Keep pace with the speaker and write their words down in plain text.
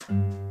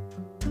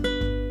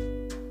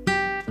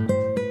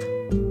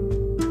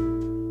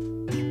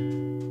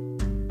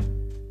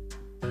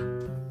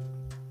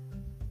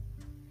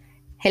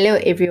Hello,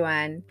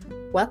 everyone.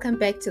 Welcome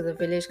back to the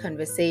Village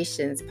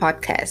Conversations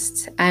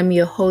podcast. I'm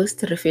your host,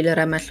 Refilo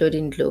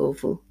Ramahlodi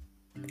Ndlovu.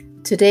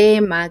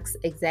 Today marks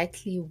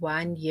exactly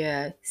 1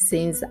 year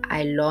since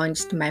I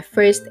launched my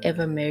first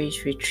ever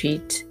marriage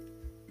retreat.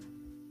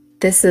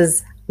 This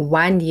is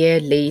 1 year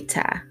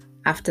later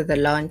after the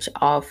launch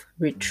of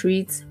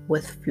Retreats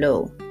with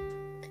Flow.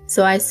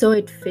 So I saw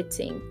it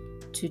fitting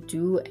to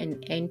do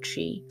an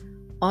entry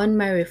on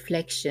my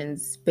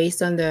reflections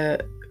based on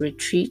the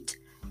retreat,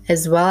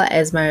 as well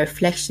as my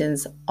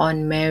reflections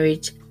on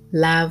marriage,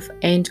 love,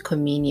 and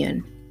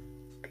communion.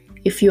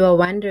 If you are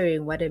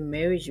wondering what a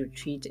marriage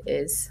retreat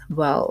is,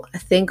 well,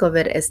 think of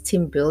it as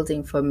team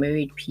building for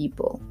married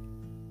people.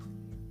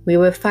 We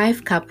were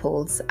 5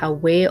 couples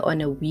away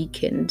on a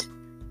weekend,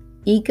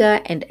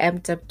 eager and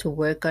amped up to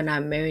work on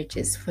our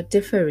marriages for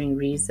differing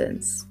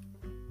reasons.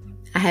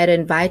 I had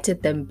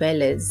invited the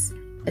Mbellas,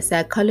 a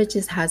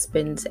psychologist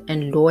husband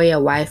and lawyer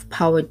wife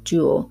power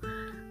duo,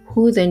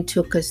 who then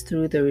took us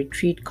through the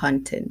retreat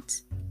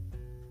content.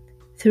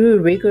 Through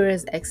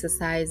rigorous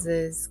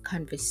exercises,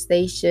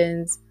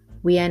 conversations,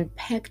 we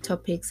unpacked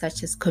topics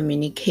such as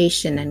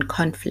communication and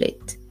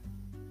conflict.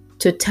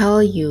 To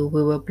tell you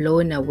we were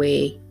blown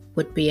away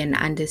would be an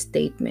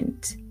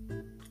understatement.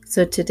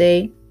 So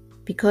today,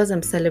 because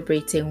I'm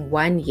celebrating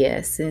 1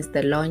 year since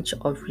the launch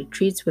of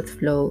Retreats with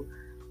Flow,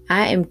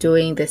 I am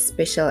doing this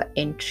special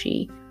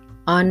entry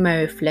on my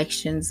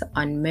reflections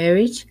on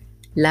marriage,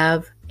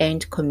 love,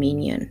 and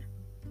communion.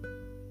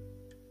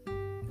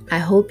 I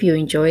hope you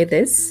enjoy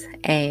this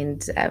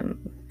and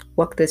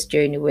walk this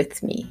journey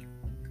with me.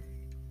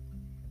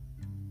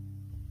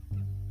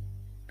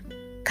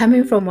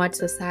 Coming from what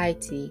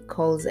society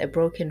calls a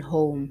broken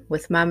home,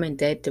 with mom and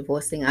dad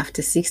divorcing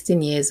after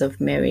 16 years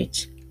of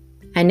marriage,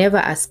 I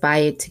never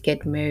aspired to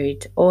get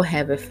married or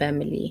have a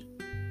family.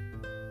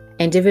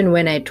 And even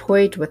when I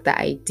toyed with the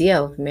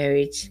idea of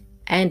marriage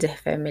and a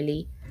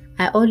family,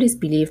 I always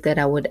believed that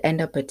I would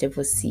end up a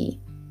divorcee.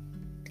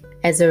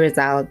 As a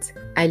result,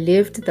 I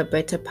lived the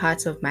better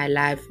part of my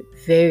life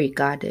very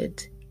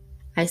guarded.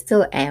 I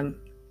still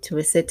am, to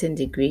a certain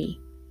degree,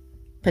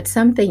 but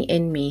something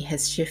in me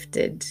has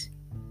shifted.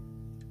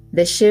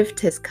 The shift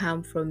has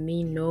come from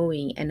me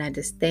knowing and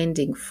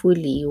understanding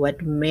fully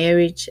what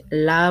marriage,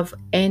 love,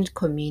 and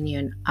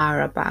communion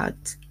are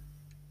about.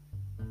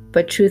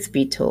 But truth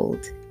be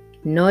told,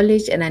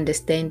 knowledge and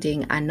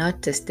understanding are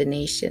not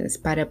destinations,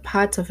 but a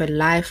part of a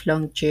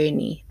lifelong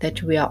journey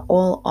that we are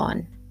all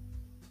on.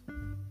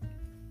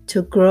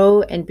 To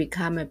grow and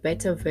become a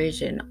better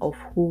version of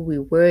who we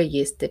were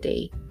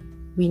yesterday,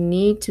 we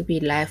need to be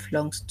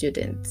lifelong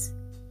students.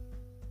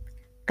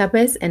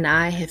 Kabez and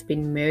I have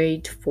been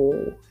married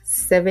for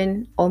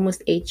 7,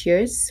 almost 8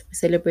 years. We're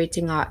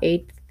celebrating our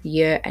 8th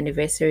year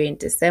anniversary in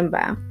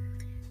December.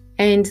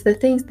 And the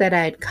things that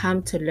I had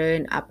come to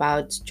learn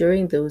about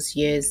during those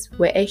years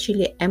were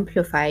actually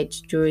amplified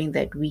during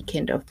that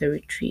weekend of the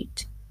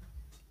retreat.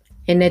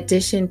 In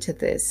addition to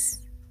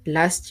this,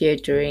 last year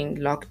during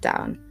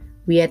lockdown,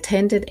 we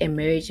attended a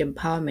marriage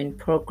empowerment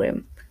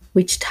program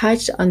which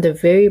touched on the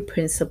very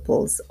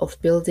principles of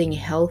building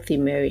healthy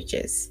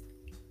marriages.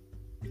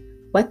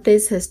 What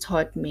this has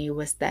taught me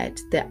was that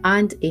there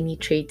aren't any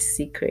trade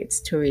secrets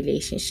to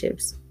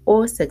relationships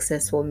or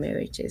successful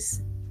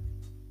marriages.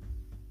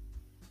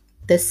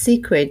 The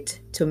secret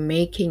to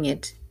making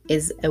it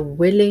is a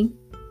willing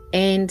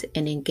and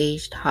an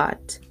engaged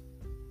heart.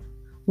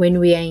 When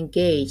we are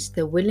engaged,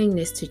 the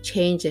willingness to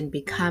change and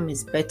become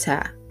is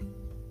better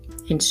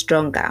and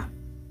stronger.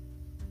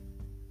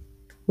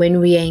 When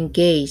we are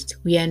engaged,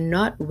 we are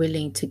not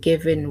willing to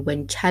give in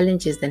when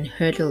challenges and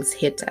hurdles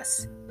hit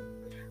us.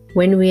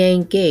 When we are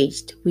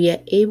engaged, we are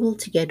able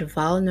to get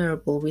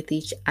vulnerable with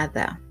each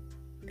other.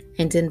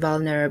 And in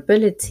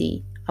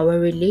vulnerability, our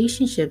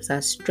relationships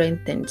are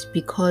strengthened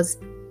because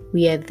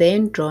we are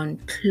then drawn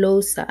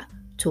closer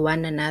to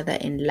one another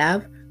in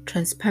love,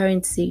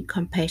 transparency,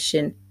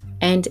 compassion,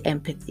 and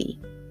empathy.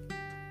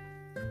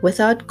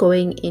 Without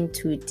going in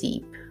too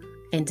deep,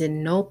 and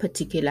in no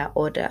particular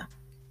order,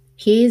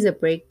 here is a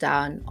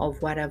breakdown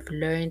of what I've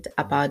learned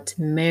about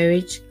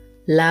marriage,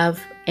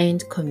 love,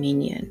 and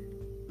communion.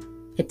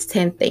 It's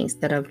 10 things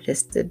that I've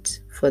listed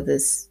for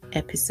this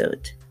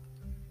episode.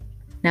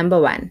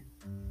 Number 1,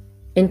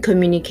 in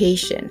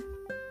communication.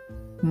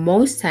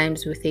 Most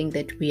times we think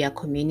that we are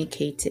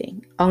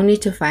communicating, only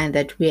to find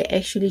that we are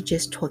actually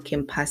just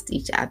talking past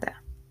each other.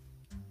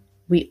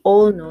 We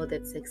all know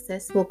that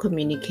successful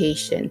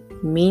communication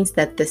means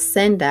that the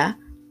sender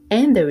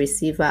and the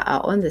receiver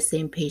are on the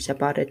same page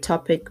about a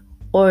topic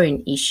or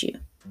an issue.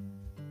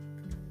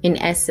 In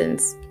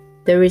essence,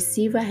 the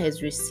receiver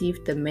has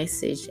received the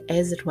message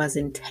as it was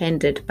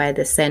intended by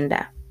the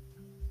sender.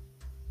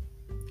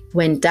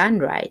 When done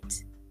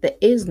right, there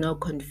is no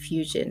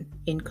confusion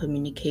in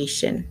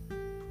communication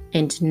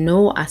and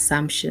no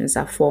assumptions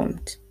are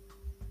formed.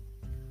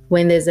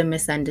 When there's a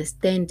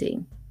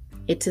misunderstanding,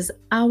 it is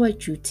our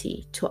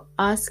duty to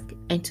ask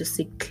and to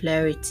seek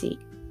clarity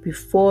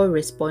before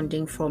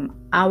responding from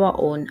our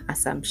own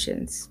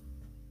assumptions.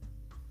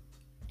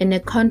 In a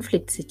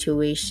conflict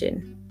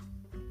situation,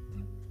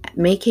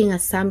 making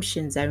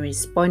assumptions and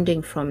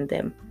responding from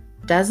them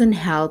doesn't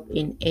help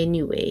in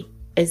any way,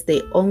 as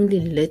they only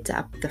lit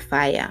up the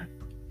fire.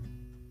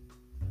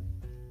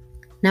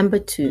 Number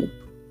 2,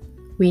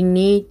 we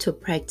need to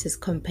practice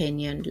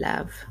companion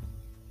love.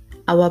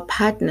 Our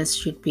partners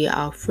should be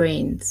our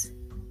friends.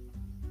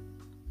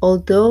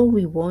 Although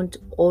we won't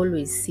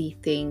always see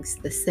things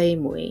the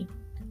same way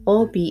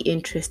or be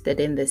interested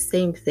in the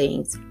same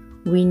things,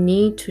 we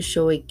need to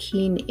show a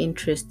keen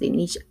interest in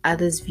each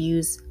other's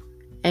views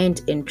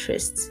and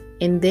interests,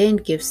 and then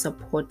give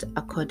support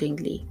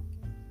accordingly.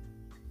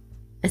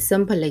 A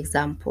simple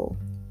example: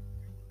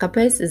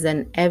 Kapes is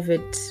an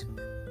avid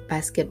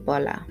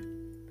basketballer,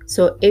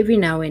 so every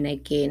now and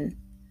again,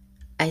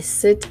 I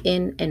sit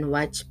in and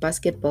watch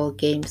basketball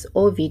games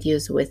or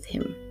videos with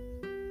him.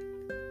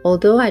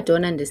 Although I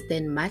don't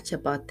understand much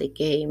about the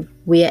game,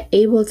 we are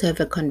able to have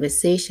a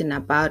conversation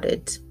about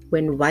it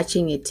when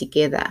watching it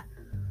together.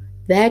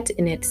 That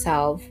in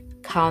itself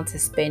counts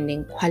as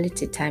spending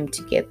quality time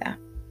together.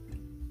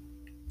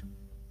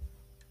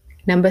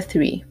 Number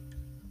 3,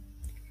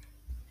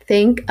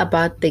 think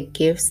about the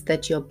gifts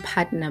that your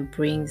partner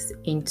brings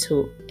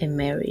into a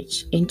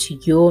marriage, into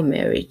your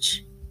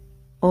marriage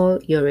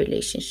or your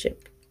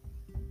relationship.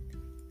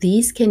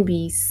 These can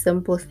be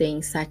simple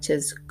things such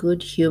as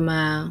good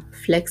humor,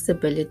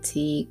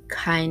 flexibility,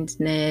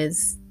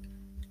 kindness,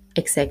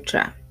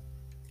 etc.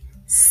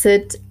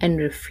 Sit and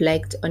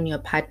reflect on your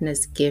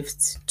partner's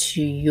gifts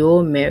to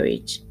your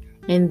marriage,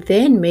 and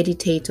then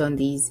meditate on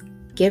these,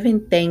 giving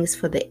thanks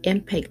for the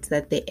impact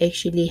that they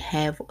actually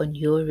have on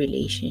your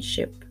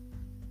relationship.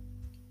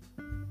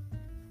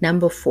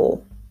 Number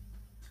 4,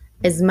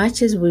 as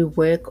much as we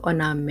work on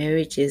our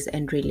marriages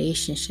and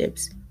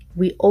relationships,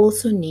 we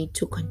also need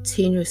to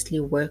continuously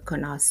work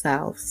on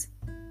ourselves.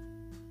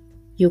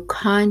 You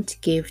can't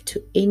give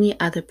to any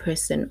other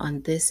person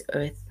on this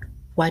earth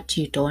what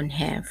you don't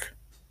have.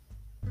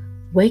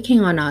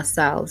 Working on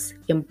ourselves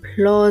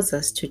implores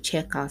us to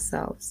check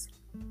ourselves.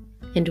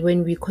 And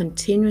when we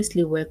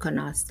continuously work on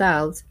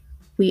ourselves,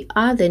 we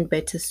are then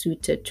better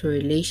suited to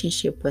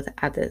relationship with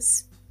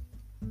others.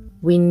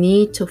 We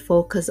need to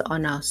focus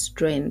on our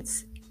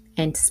strengths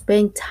and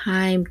spend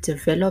time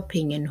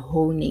developing and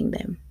honing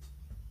them.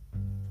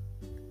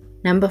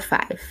 Number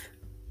 5,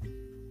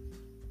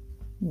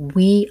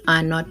 we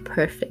are not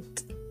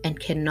perfect and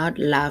cannot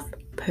love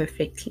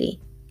perfectly.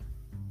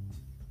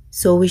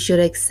 So we should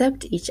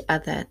accept each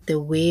other the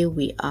way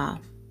we are.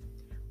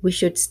 We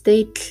should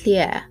stay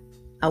clear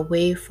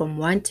away from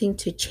wanting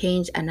to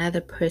change another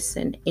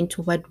person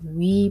into what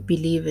we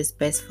believe is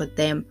best for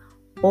them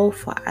or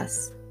for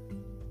us.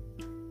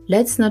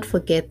 Let's not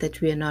forget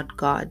that we are not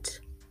God.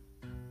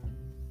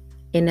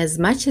 In as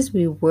much as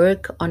we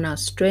work on our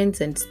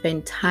strengths and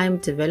spend time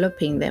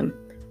developing them,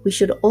 we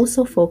should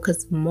also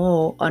focus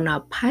more on our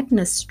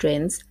partner's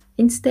strengths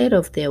instead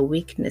of their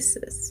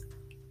weaknesses.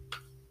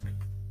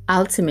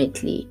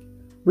 Ultimately,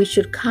 we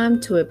should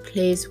come to a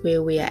place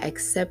where we are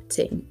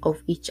accepting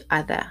of each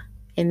other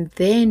and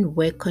then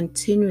work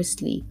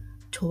continuously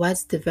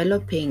towards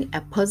developing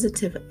a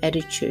positive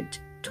attitude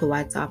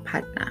towards our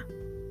partner.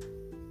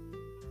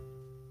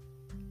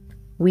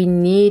 We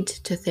need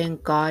to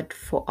thank God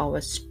for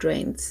our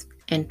strengths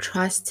and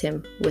trust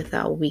Him with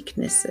our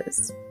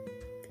weaknesses.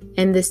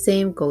 And the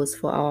same goes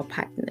for our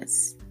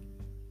partners.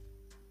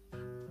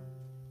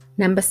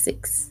 Number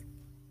 6,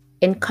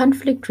 in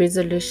conflict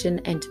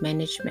resolution and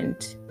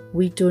management,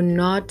 we do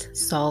not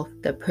solve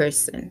the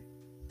person.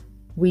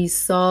 We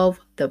solve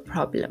the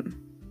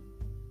problem.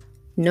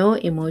 No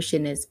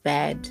emotion is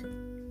bad,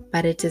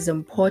 but it is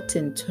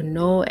important to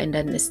know and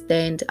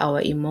understand our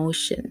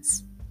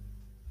emotions.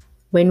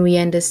 When we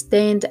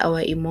understand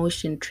our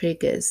emotion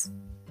triggers,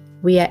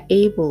 we are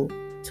able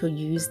to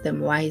use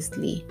them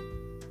wisely.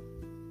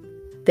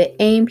 The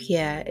aim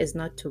here is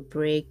not to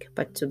break,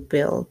 but to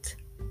build.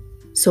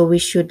 So we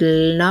should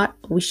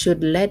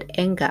let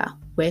anger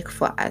work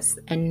for us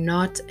and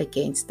not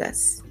against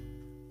us.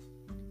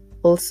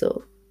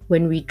 Also,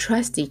 when we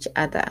trust each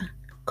other,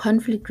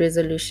 conflict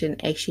resolution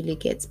actually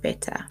gets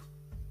better.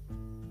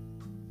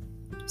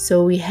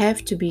 So we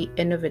have to be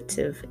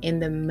innovative in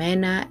the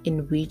manner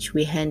in which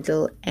we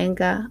handle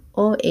anger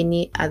or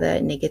any other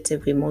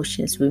negative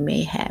emotions we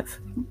may have.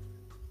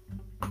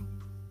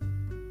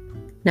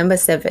 Number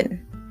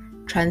 7,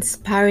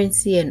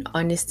 transparency and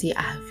honesty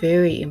are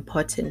very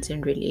important in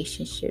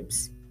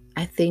relationships.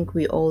 I think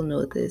we all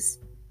know this,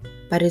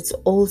 but it's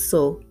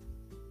also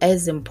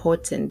as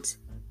important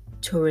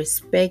to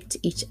respect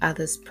each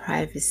other's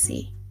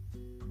privacy.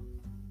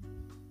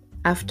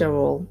 After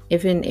all,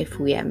 even if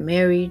we are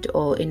married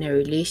or in a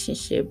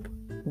relationship,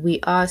 we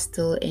are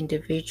still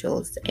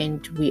individuals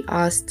and we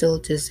are still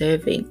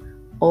deserving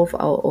of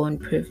our own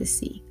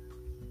privacy.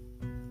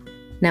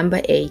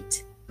 Number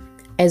 8,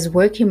 as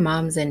working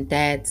moms and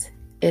dads,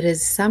 it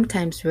is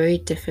sometimes very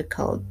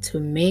difficult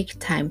to make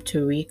time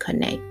to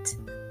reconnect.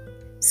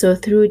 So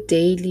through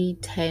daily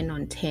 10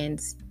 on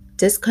 10s,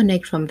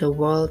 disconnect from the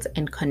world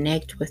and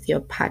connect with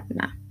your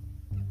partner.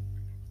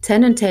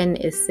 10 on 10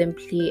 is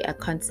simply a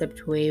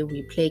concept where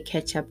we play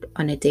catch up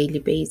on a daily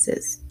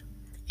basis.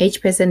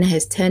 Each person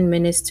has 10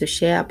 minutes to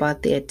share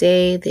about their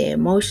day, their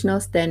emotional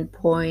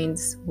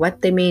standpoints,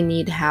 what they may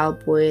need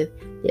help with,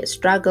 their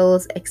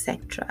struggles,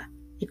 etc.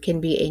 It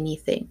can be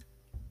anything.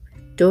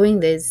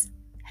 Doing this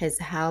has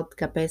helped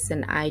Kapes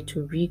and I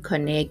to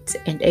reconnect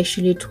and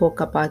actually talk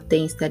about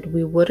things that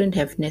we wouldn't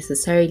have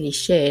necessarily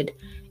shared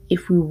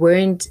if we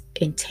weren't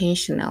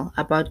intentional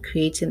about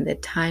creating the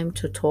time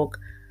to talk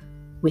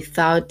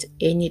without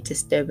any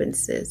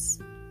disturbances.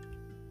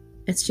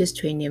 It's just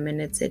 20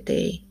 minutes a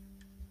day.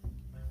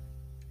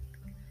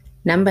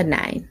 Number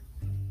 9,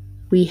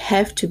 we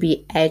have to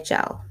be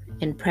agile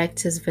and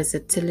practice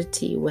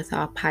versatility with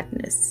our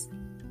partners.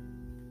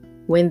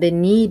 When the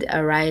need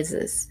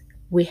arises,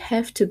 we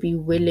have to be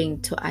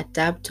willing to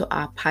adapt to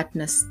our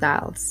partner's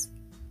styles.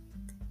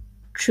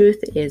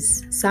 Truth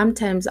is,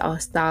 sometimes our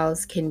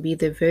styles can be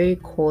the very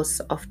cause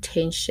of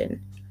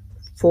tension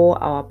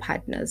for our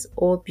partners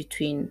or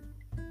between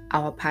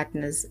our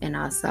partners and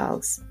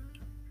ourselves.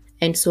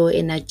 And so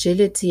in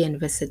agility and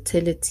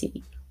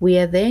versatility, we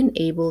are then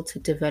able to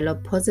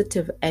develop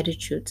positive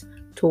attitudes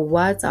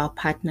towards our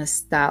partner's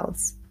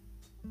styles.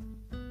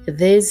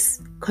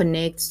 This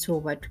connects to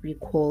what we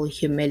call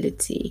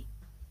humility.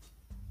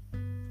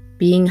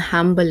 Being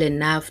humble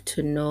enough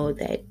to know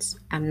that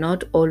I'm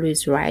not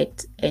always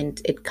right and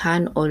it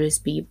can't always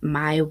be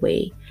my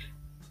way.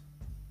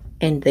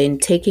 And then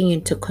taking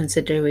into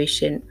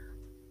consideration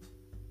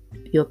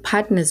your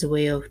partner's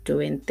way of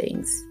doing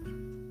things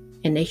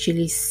and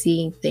actually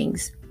seeing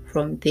things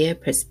from their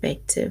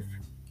perspective.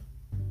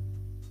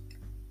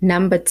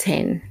 Number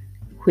 10,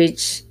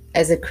 which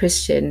as a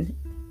Christian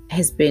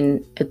has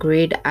been a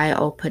great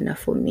eye-opener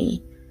for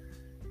me.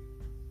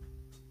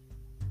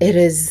 It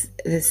is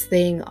this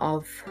thing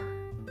of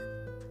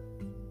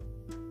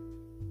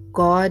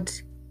God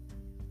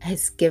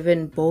has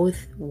given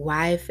both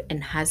wife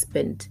and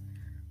husband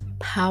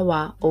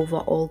power over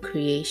all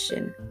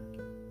creation,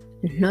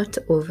 not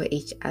over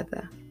each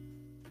other.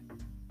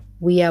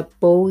 We are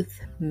both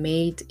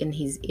made in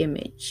His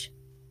image.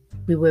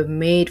 We were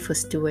made for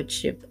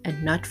stewardship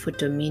and not for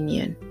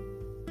dominion.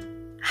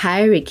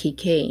 Hierarchy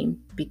came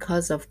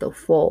because of the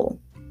fall,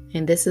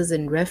 and this is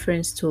in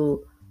reference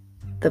to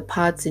the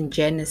parts in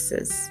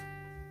Genesis.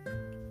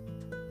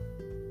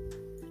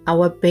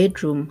 Our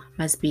bedroom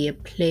must be a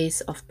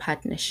place of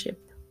partnership.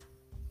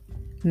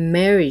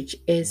 Marriage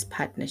is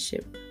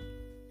partnership,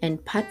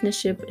 and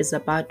partnership is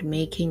about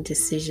making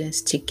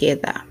decisions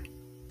together.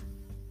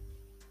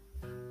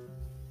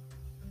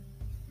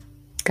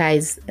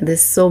 Guys,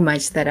 there's so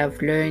much that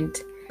I've learned,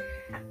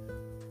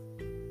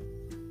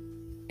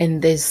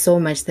 and there's so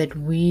much that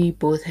we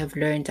both have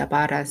learned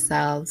about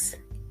ourselves,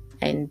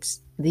 and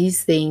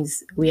these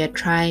things we are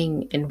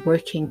trying and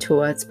working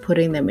towards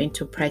putting them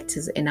into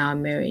practice in our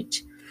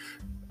marriage.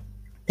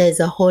 There's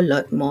a whole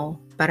lot more,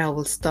 but I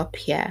will stop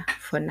here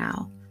for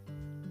now.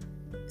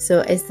 So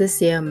as this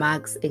year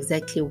marks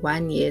exactly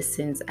 1 year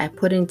since I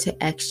put into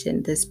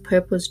action this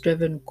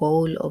purpose-driven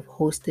goal of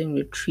hosting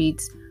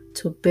retreats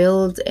to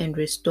build and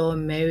restore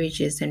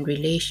marriages and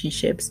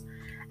relationships,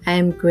 I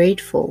am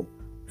grateful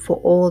for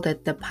all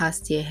that the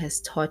past year has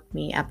taught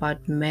me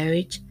about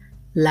marriage,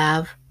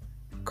 love,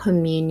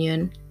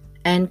 communion,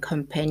 and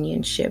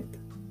companionship.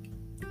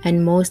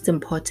 And most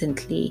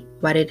importantly,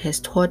 what it has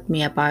taught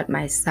me about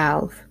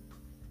myself.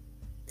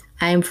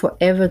 I am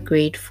forever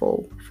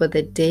grateful for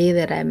the day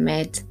that I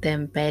met the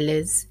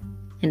Mbeles,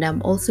 and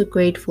I'm also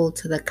grateful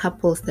to the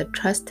couples that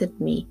trusted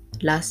me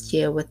last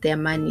year with their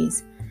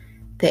monies.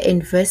 The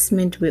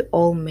investment we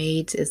all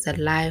made is a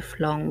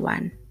lifelong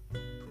one.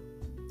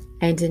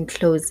 And in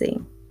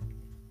closing,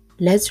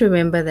 let's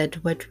remember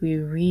that what we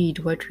read,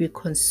 what we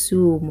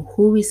consume,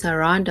 who we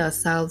surround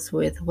ourselves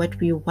with, what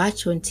we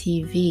watch on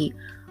TV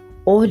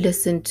or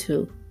listen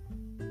to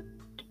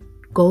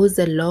goes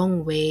a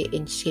long way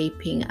in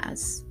shaping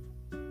us.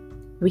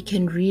 We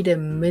can read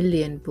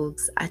 1,000,000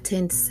 books,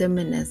 attend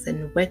seminars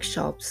and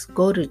workshops,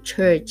 go to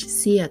church,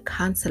 see a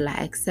counselor,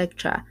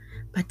 etc.,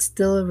 but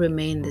still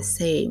remain the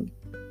same.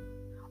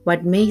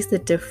 What makes the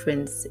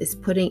difference is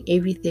putting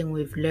everything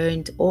we've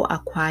learned or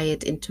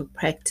acquired into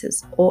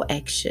practice or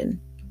action.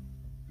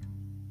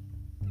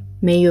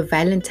 May your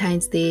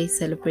Valentine's Day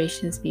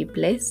celebrations be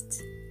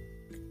blessed,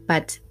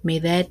 but may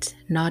that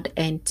not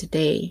end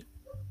today.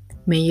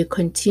 May you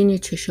continue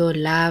to show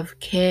love,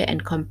 care,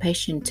 and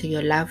compassion to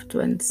your loved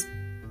ones.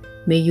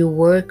 May you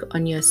work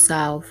on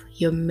yourself,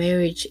 your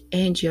marriage,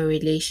 and your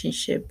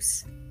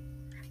relationships.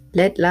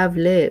 Let love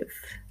live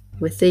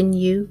within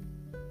you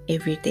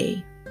every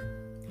day.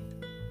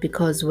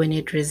 Because when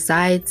it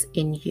resides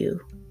in you,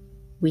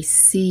 we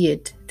see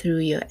it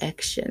through your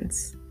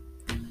actions.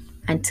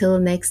 Until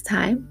next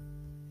time,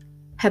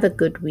 have a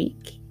good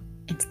week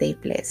and stay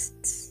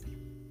blessed.